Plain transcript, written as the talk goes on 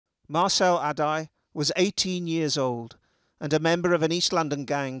Marcel Addai was 18 years old and a member of an East London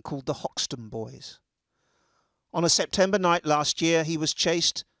gang called the Hoxton Boys. On a September night last year, he was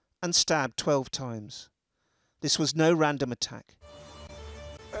chased and stabbed 12 times. This was no random attack.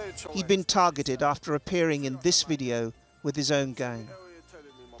 He'd been targeted after appearing in this video with his own gang.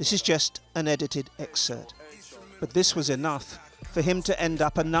 This is just an edited excerpt, but this was enough for him to end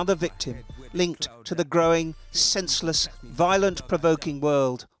up another victim linked to the growing, senseless, violent, provoking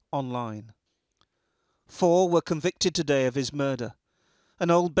world online. 4 were convicted today of his murder. An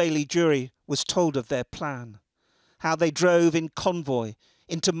Old Bailey jury was told of their plan, how they drove in convoy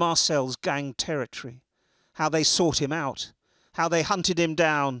into Marcel's gang territory, how they sought him out, how they hunted him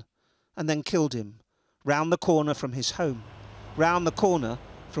down and then killed him, round the corner from his home, round the corner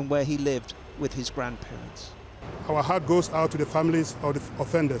from where he lived with his grandparents. Our heart goes out to the families of the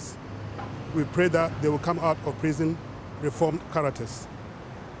offenders. We pray that they will come out of prison reformed characters.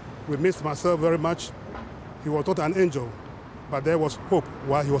 We miss Marcel very much. He was not an angel, but there was hope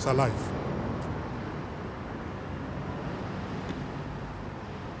while he was alive.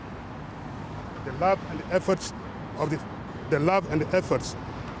 The love and the efforts of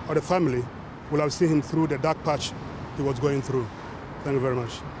the family will have seen him through the dark patch he was going through. Thank you very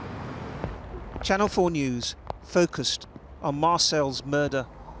much. Channel 4 News focused on Marcel's murder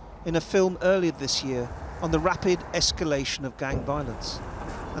in a film earlier this year on the rapid escalation of gang violence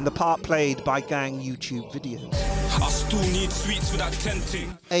and the part played by gang YouTube videos. I still need sweets for that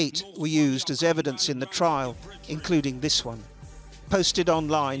tenting. 8 were used as evidence in the trial, including this one, posted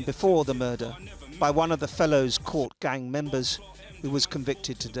online before the murder by one of the fellows caught gang members who was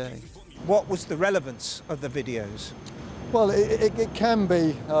convicted today. What was the relevance of the videos? Well, it can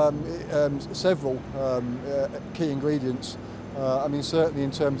be several key ingredients. I mean, certainly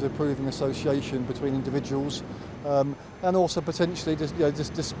in terms of proving association between individuals, and also potentially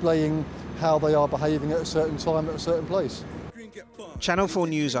just displaying how they are behaving at a certain time at a certain place. Channel 4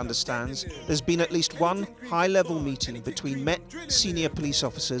 News understands there's been at least one high-level meeting between Met senior police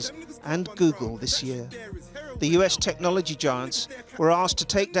officers and Google this year. The US technology giants were asked to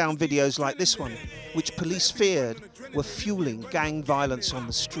take down videos like this one, which police feared were fueling gang violence on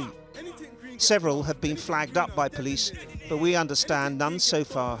the street. Several have been flagged up by police, but we understand none so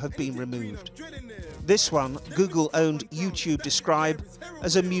far have been removed. This one, Google-owned YouTube described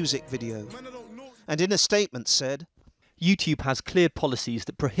as a music video, and in a statement said, YouTube has clear policies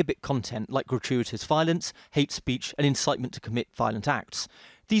that prohibit content like gratuitous violence, hate speech and incitement to commit violent acts.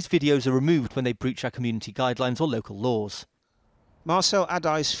 These videos are removed when they breach our community guidelines or local laws. Marcel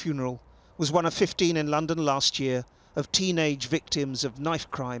Addai's funeral was one of 15 in London last year of teenage victims of knife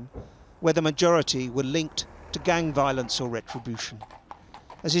crime, where the majority were linked to gang violence or retribution.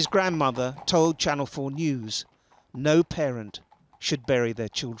 As his grandmother told Channel 4 News, no parent should bury their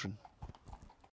children.